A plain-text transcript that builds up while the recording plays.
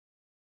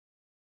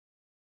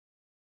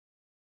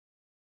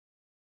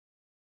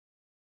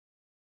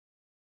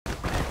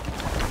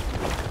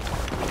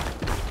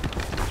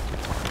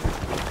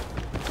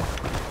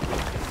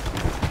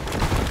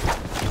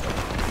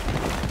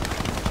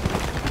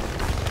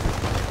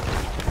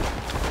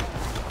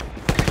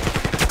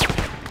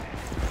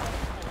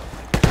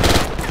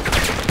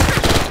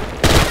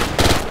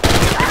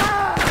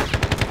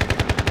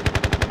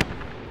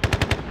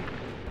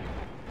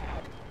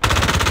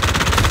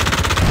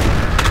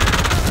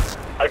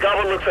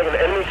what looks like an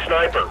enemy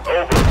sniper.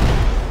 Over.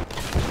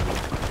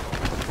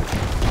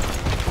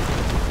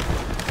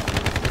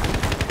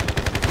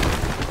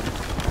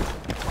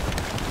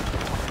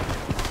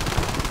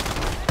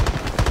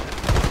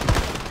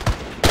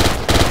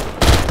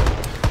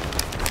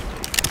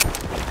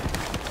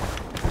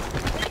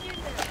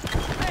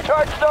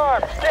 Charge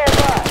storm, stand by.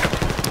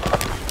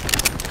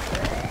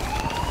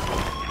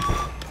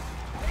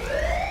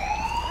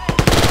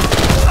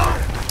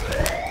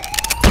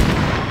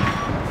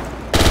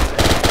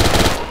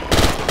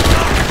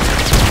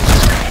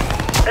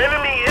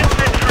 Enemy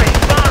infantry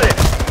spotted.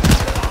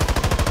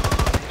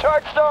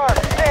 Charge storm,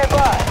 stand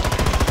by.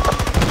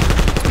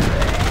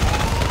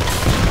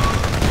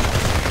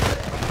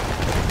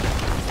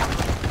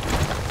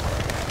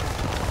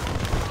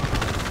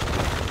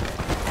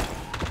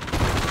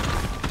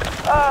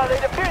 They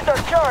defused our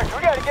charge.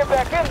 We gotta get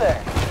back in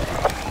there.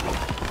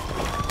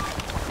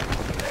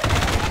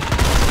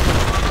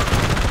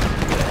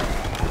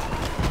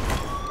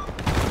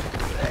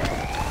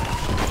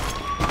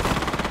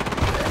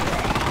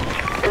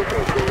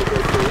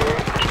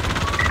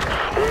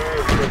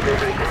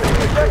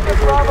 Objective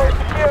Bravo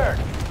secured.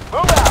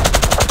 Move out.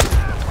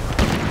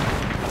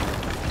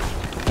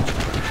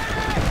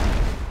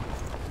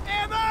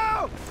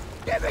 Ammo!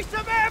 Give me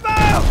some ammo!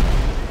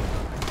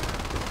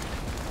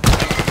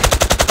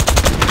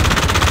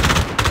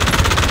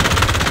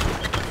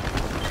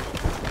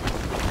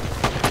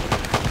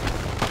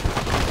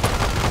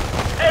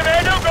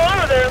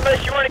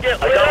 Unless you want to get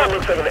lit up.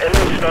 Looks like an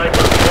enemy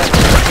sniper.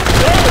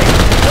 Holy!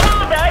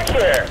 Come on back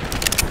here!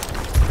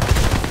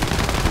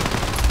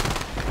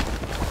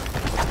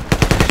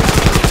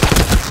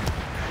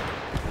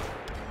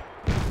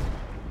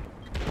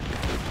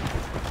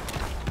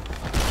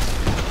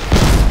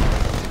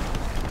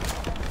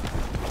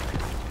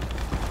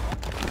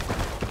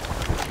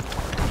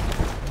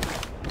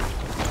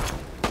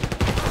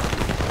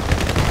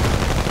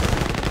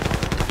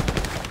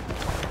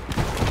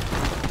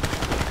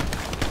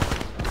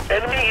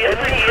 Enemy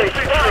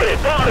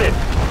spotted!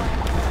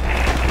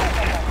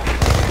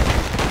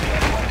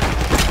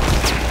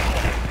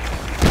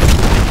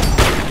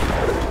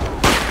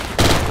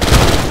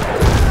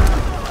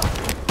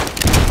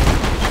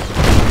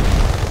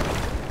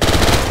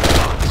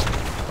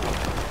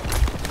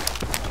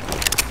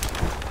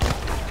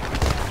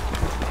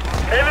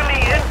 Enemy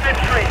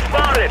infantry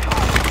spotted!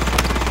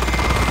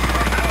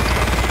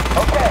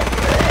 Okay.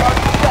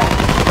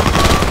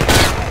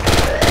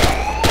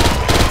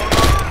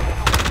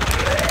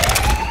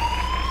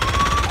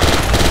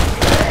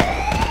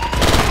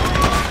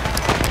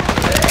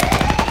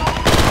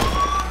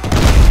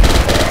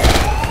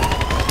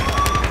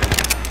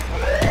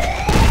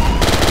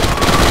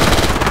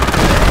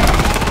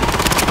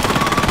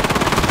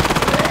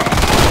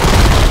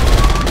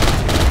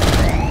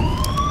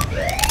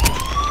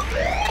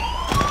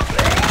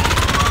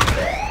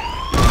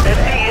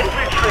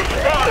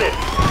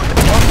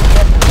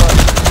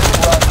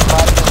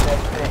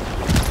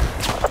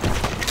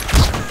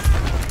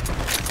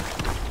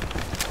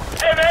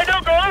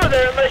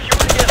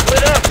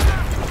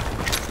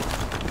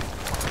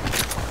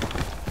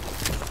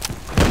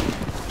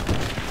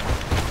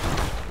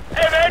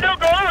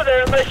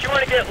 Unless you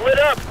want to get lit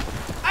up.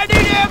 I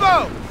need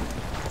ammo!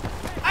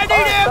 I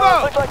need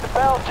ammo! Looks like the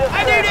battle just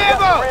I need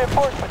ammo!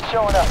 Reinforcements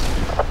showing up.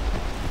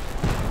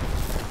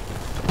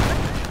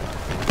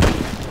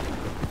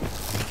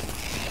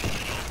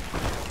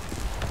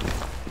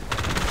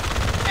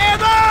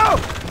 Ammo!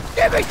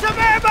 Give me some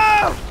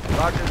ammo!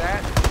 Roger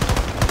that.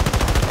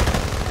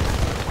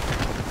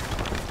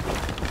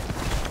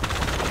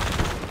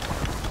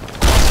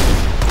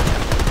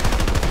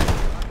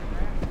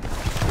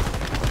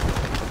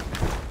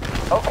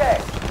 Okay,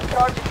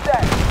 charge is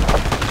set.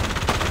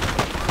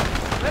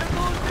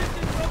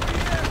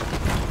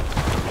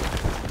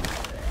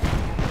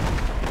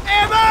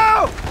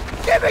 Ammo!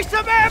 Give me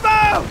some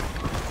ammo!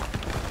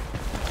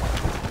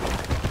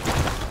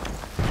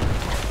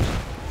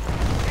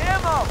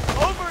 Ammo,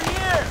 over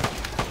here!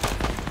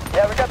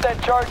 Yeah, we got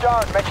that charge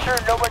on. Make sure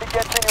nobody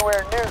gets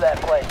anywhere near that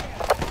place.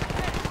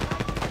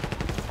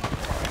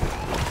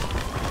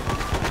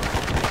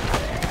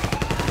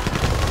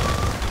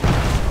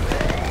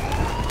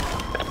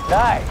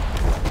 Nice.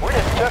 We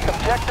just took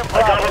objective Bravo.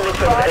 I got one looks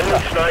like an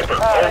enemy sniper.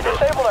 They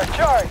disabled our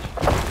charge.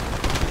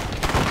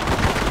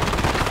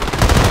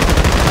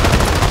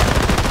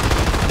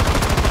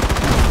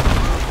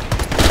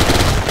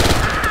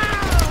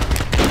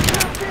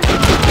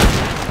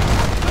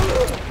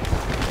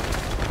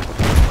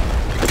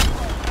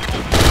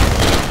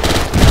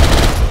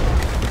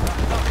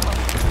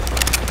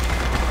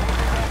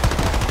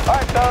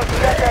 Alright, fellas, we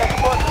got that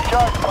explosive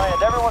charge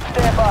planned. Everyone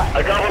stand by.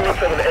 I got one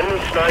looks like an enemy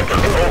sniper.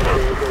 Over.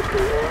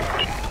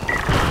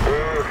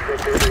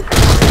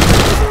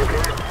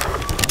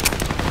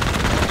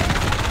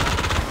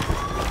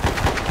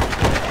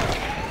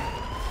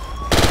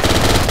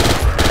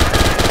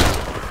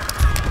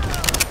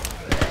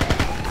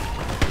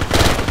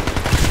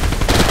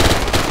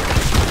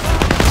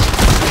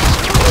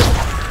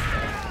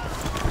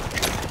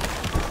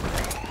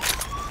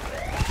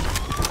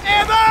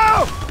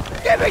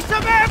 Give me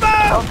some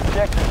ammo! Both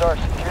objectives are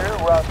secure.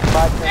 We're out to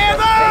my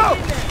Ammo!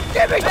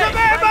 Give me some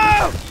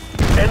ammo!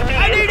 Enemy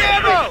I need infantry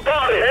ammo!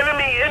 spotted!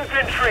 Enemy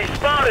infantry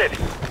spotted!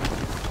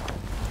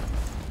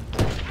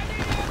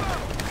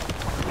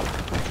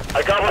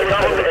 I got one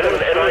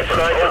enemy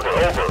sniper.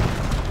 Over.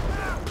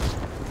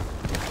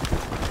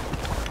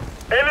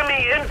 Enemy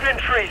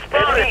infantry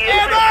spotted!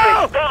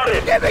 Ammo!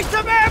 Spotted! Give me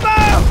some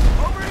ammo!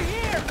 Over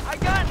here! I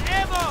got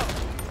ammo!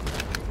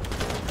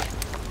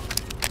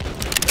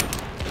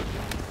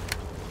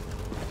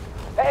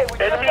 Hey, we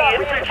just Enemy got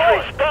infantry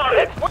reinforced.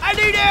 spotted! I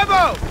need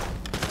ammo!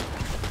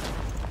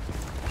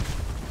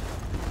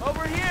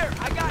 Over here!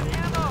 I got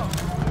ammo!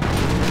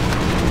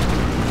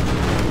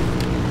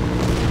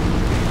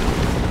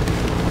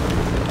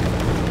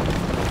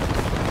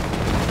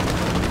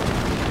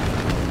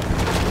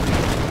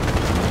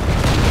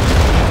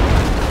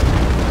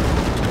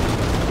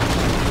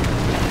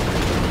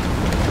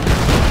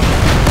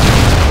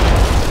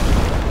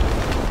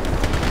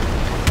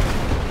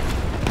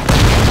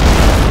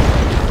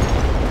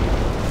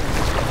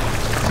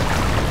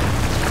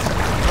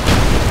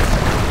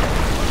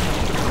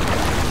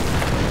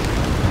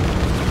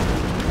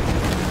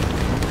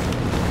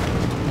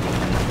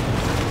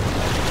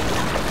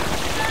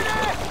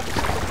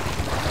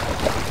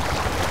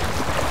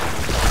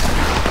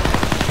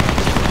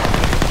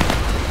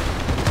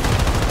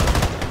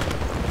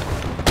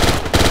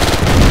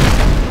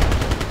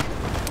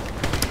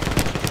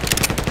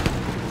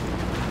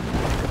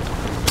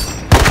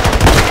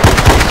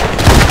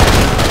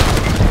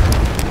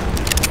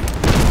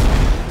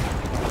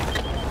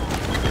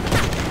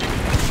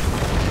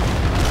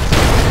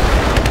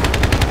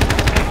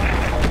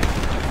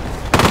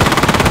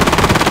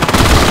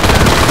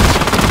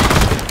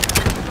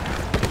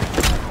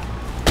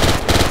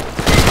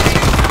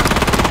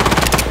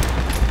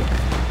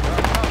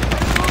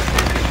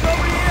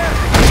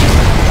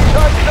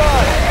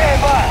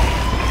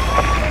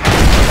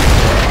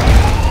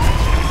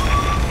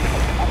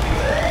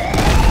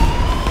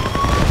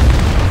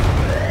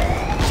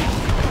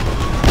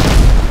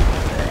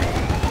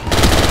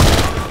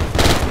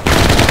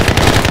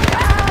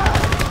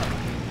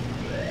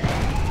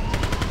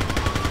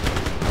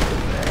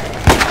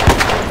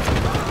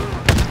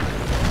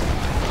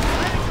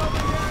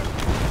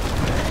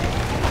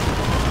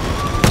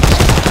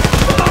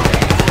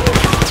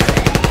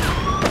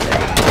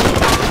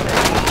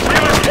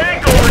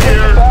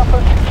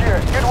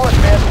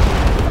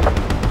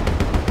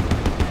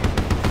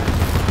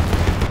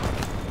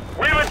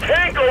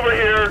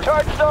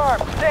 Charged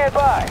arms, stand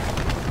by.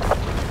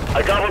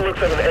 I got one,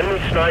 looks like an enemy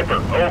sniper.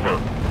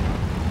 Over.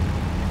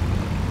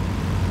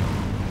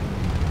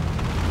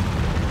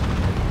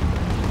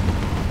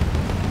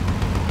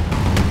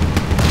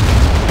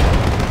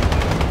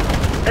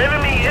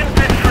 Enemy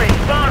infantry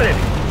spotted!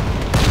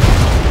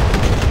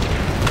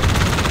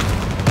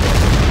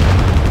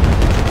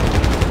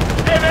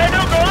 Hey man,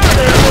 don't go over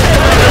there!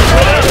 Don't go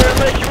over there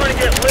unless you want to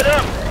get lit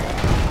up!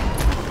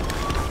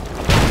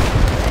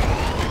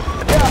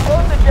 Yeah,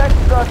 both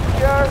objectives are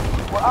secure.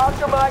 We're off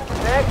your mic to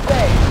the next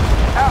phase.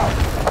 Out.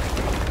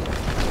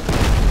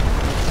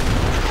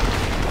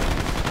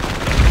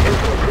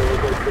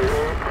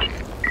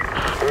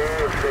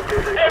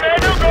 Hey man,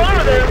 don't go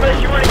over there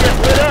unless you want to get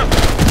lit up!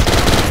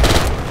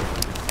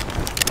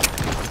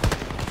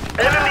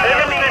 Enemy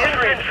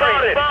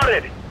infantry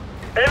spotted!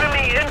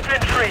 Enemy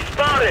infantry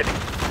spotted!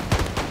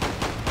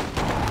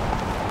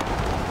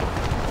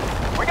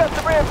 We got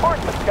some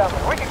reinforcements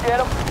coming. We can get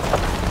them.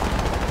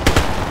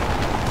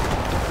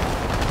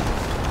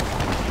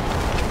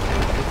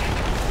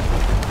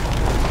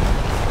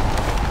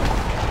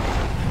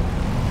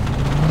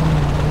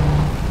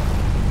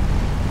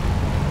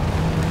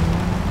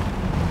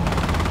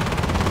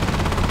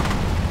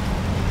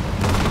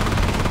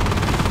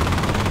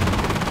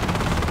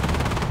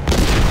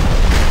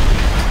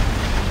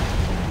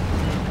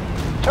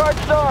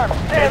 Charged arms,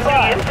 stand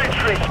by. Enemy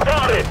infantry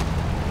spotted!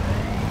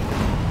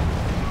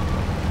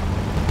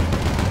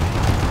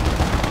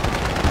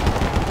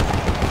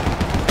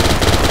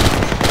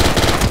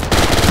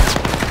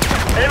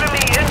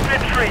 Enemy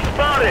infantry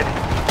spotted!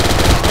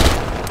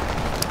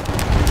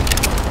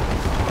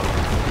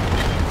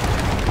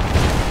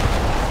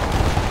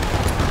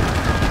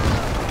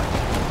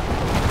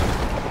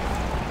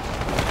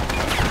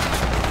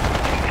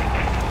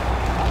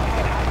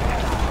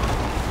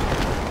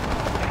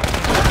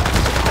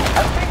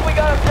 I think we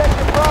got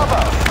objective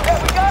Bravo. Yeah,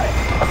 we got it.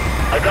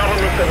 I got one,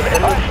 looks like an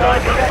enemy Alright,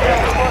 Sarge, we got the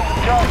sniper.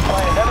 reinforcement charge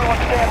planned. Everyone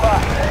stand by.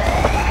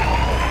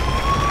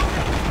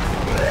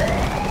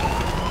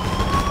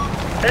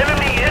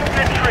 Enemy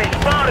infantry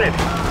spotted!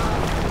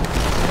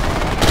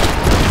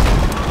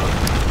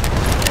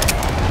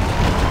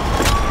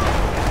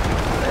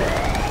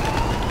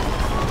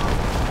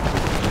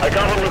 I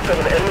got one, looks like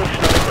an enemy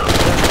sniper.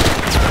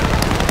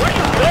 Where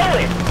you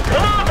going?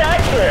 Come on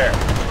back here!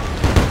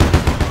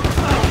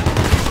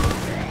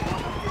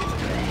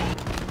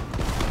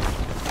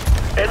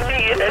 Enemy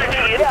Yeah,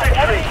 infantry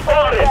enemy's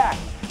falling spotted! back.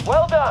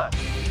 Well done.